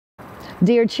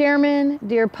Dear Chairman,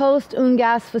 dear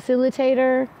Post-UNGASS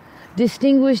facilitator,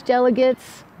 distinguished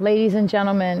delegates, ladies and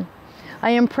gentlemen,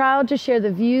 I am proud to share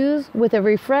the views with a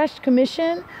refreshed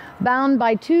commission bound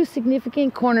by two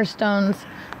significant cornerstones,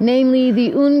 namely the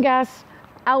UNGASS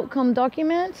outcome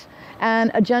document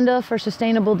and Agenda for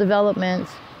Sustainable Development.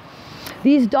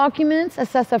 These documents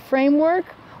assess a framework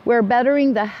where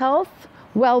bettering the health,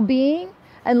 well-being,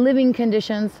 and living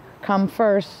conditions come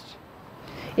first.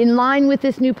 In line with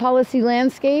this new policy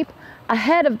landscape,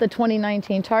 ahead of the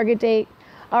 2019 target date,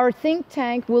 our think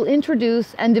tank will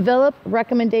introduce and develop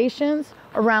recommendations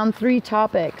around three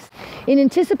topics. In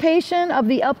anticipation of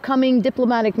the upcoming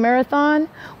diplomatic marathon,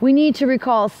 we need to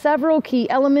recall several key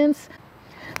elements.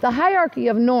 The hierarchy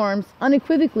of norms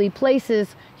unequivocally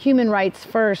places human rights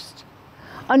first.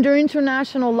 Under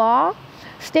international law,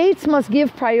 states must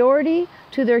give priority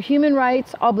to their human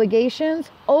rights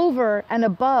obligations over and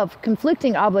above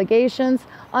conflicting obligations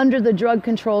under the drug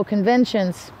control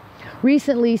conventions.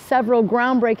 Recently, several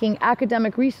groundbreaking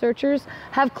academic researchers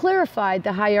have clarified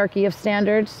the hierarchy of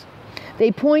standards.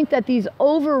 They point that these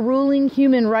overruling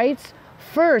human rights,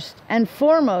 first and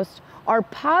foremost, are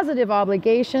positive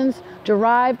obligations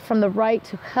derived from the right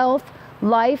to health,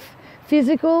 life,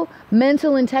 physical,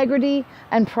 mental integrity,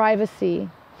 and privacy.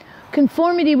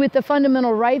 Conformity with the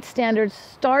fundamental rights standards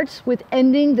starts with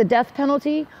ending the death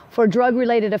penalty for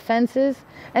drug-related offenses,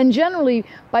 and generally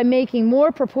by making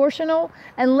more proportional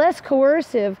and less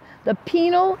coercive the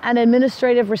penal and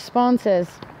administrative responses.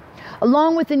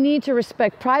 Along with the need to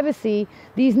respect privacy,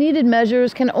 these needed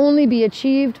measures can only be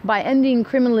achieved by ending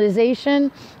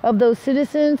criminalization of those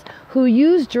citizens who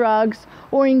use drugs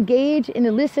or engage in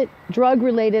illicit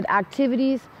drug-related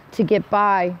activities to get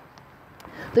by.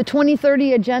 The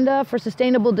 2030 Agenda for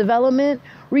Sustainable Development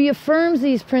reaffirms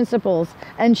these principles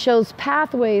and shows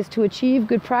pathways to achieve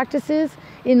good practices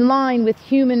in line with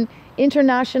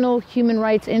international human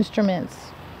rights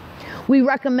instruments. We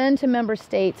recommend to member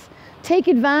states take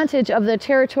advantage of their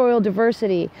territorial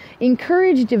diversity,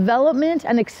 encourage development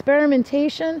and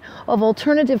experimentation of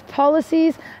alternative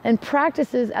policies and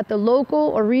practices at the local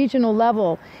or regional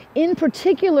level, in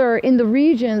particular in the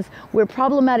regions where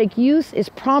problematic use is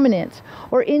prominent,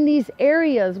 or in these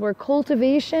areas where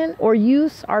cultivation or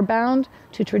use are bound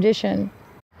to tradition.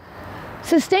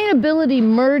 Sustainability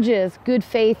merges good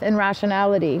faith and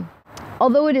rationality.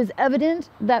 Although it is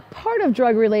evident that part of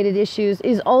drug-related issues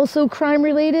is also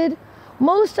crime-related,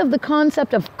 most of the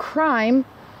concept of crime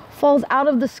falls out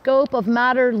of the scope of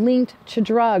matter linked to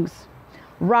drugs.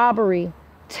 Robbery,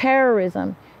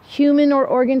 terrorism, human or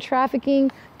organ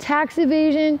trafficking, tax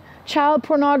evasion, child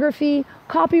pornography,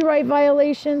 copyright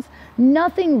violations,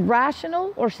 nothing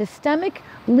rational or systemic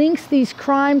links these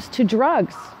crimes to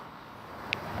drugs.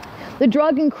 The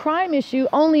drug and crime issue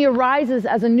only arises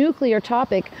as a nuclear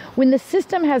topic when the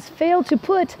system has failed to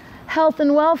put health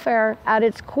and welfare at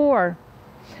its core.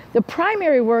 The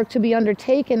primary work to be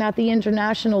undertaken at the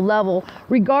international level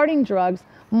regarding drugs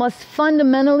must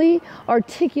fundamentally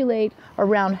articulate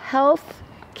around health,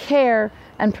 care,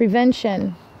 and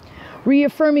prevention,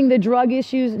 reaffirming the drug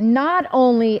issues not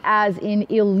only as an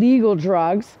illegal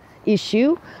drugs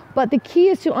issue, but the key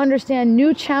is to understand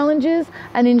new challenges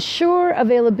and ensure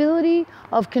availability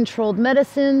of controlled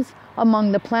medicines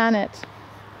among the planet.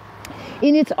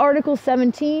 In its Article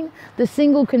 17, the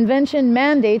Single Convention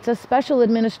mandates a special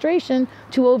administration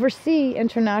to oversee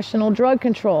international drug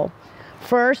control,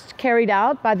 first carried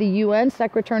out by the UN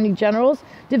Secretary General's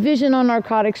Division on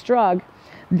Narcotics Drug,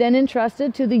 then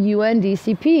entrusted to the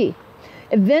UNDCP,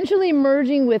 eventually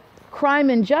merging with crime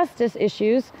and justice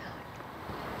issues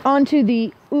onto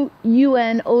the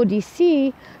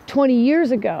UNODC 20 years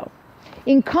ago.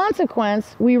 In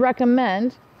consequence, we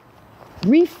recommend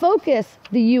refocus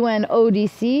the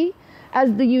UNODC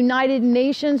as the United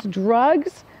Nations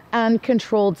Drugs and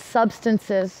Controlled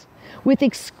Substances, with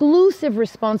exclusive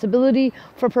responsibility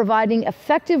for providing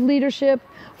effective leadership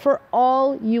for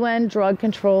all UN drug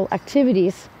control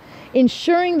activities,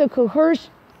 ensuring the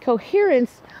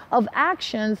coherence of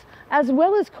actions as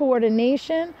well as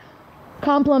coordination,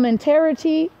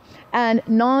 complementarity, and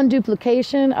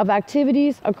non-duplication of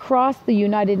activities across the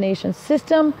United Nations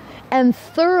system, and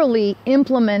thoroughly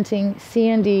implementing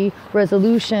C&D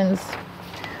resolutions.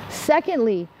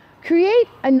 Secondly, create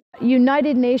a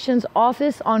United Nations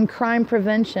Office on Crime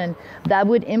Prevention that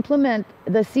would implement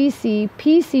the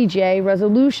CCPCJ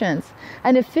resolutions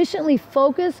and efficiently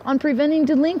focus on preventing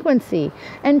delinquency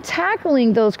and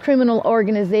tackling those criminal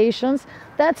organizations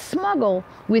that smuggle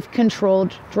with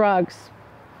controlled drugs.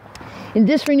 In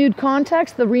this renewed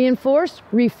context, the reinforced,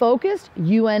 refocused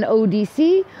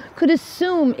UNODC could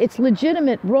assume its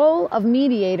legitimate role of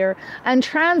mediator and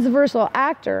transversal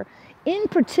actor, in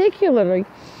particular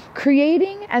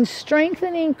creating and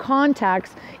strengthening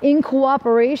contacts in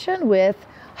cooperation with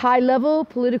high-level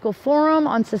political forum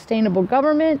on sustainable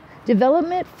government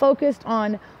development focused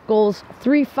on goals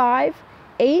 3, 5,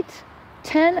 8,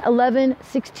 10, 11,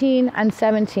 16, and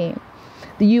 17.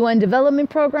 The UN Development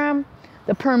Program,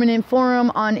 the Permanent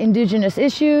Forum on Indigenous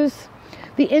Issues,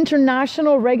 the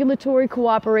International Regulatory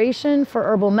Cooperation for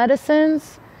Herbal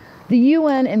Medicines, the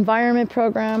UN Environment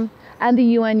Program, and the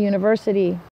UN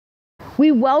University.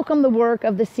 We welcome the work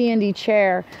of the CND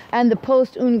Chair and the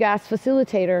Post-UNGASS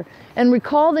Facilitator and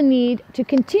recall the need to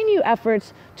continue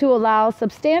efforts to allow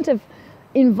substantive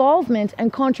involvement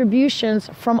and contributions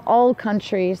from all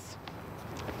countries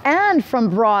and from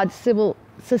broad civil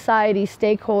society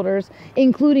stakeholders,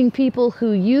 including people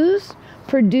who use,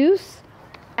 produce,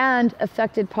 and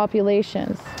affected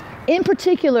populations. In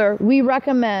particular, we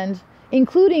recommend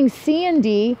including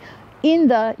CND in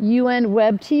the UN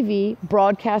Web TV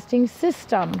broadcasting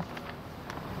system.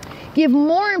 Give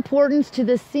more importance to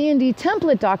the CND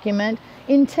template document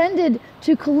intended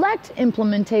to collect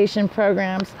implementation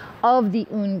programs of the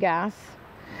UNGASS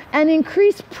and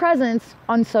increase presence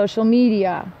on social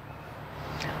media.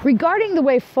 Regarding the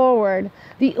way forward,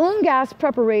 the UNGASS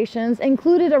preparations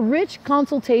included a rich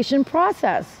consultation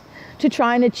process to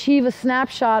try and achieve a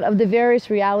snapshot of the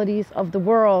various realities of the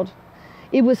world.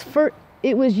 It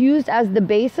was used as the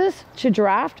basis to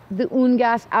draft the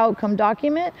UNGASS outcome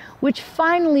document, which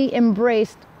finally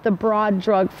embraced the broad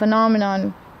drug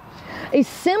phenomenon. A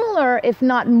similar, if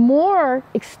not more,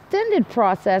 extended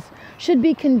process should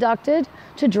be conducted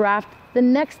to draft the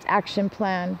next action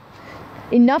plan.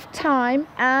 Enough time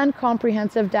and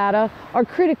comprehensive data are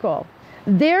critical.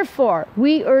 Therefore,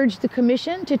 we urge the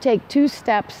Commission to take 2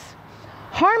 steps.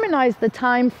 Harmonize the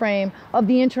time frame of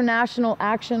the international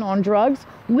action on drugs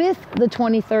with the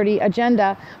 2030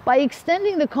 agenda by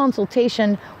extending the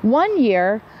consultation 1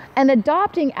 year and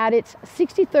adopting at its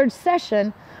 63rd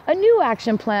session a new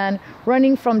action plan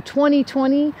running from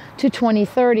 2020 to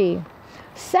 2030.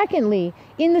 Secondly,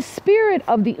 in the spirit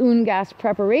of the UNGASS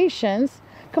preparations,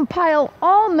 compile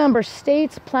all member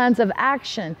states' plans of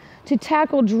action to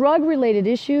tackle drug-related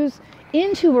issues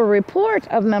into a report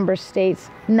of member states'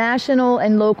 national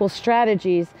and local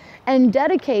strategies and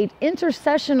dedicate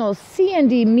intersessional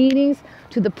CND meetings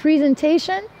to the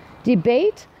presentation,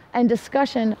 debate, and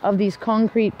discussion of these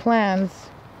concrete plans.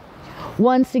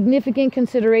 One significant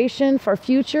consideration for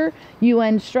future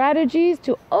UN strategies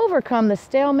to overcome the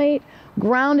stalemate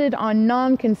grounded on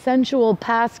non-consensual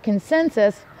past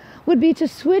consensus would be to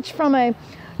switch from a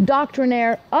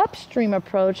doctrinaire upstream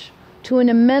approach to an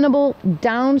amenable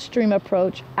downstream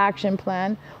approach action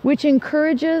plan, which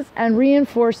encourages and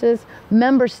reinforces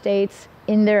member states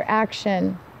in their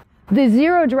action. The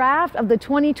zero draft of the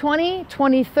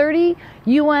 2020-2030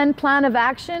 UN Plan of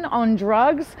Action on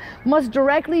Drugs must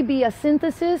directly be a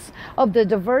synthesis of the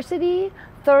diversity,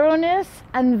 thoroughness,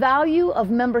 and value of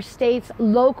member states'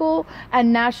 local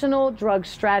and national drug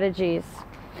strategies.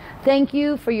 Thank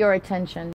you for your attention.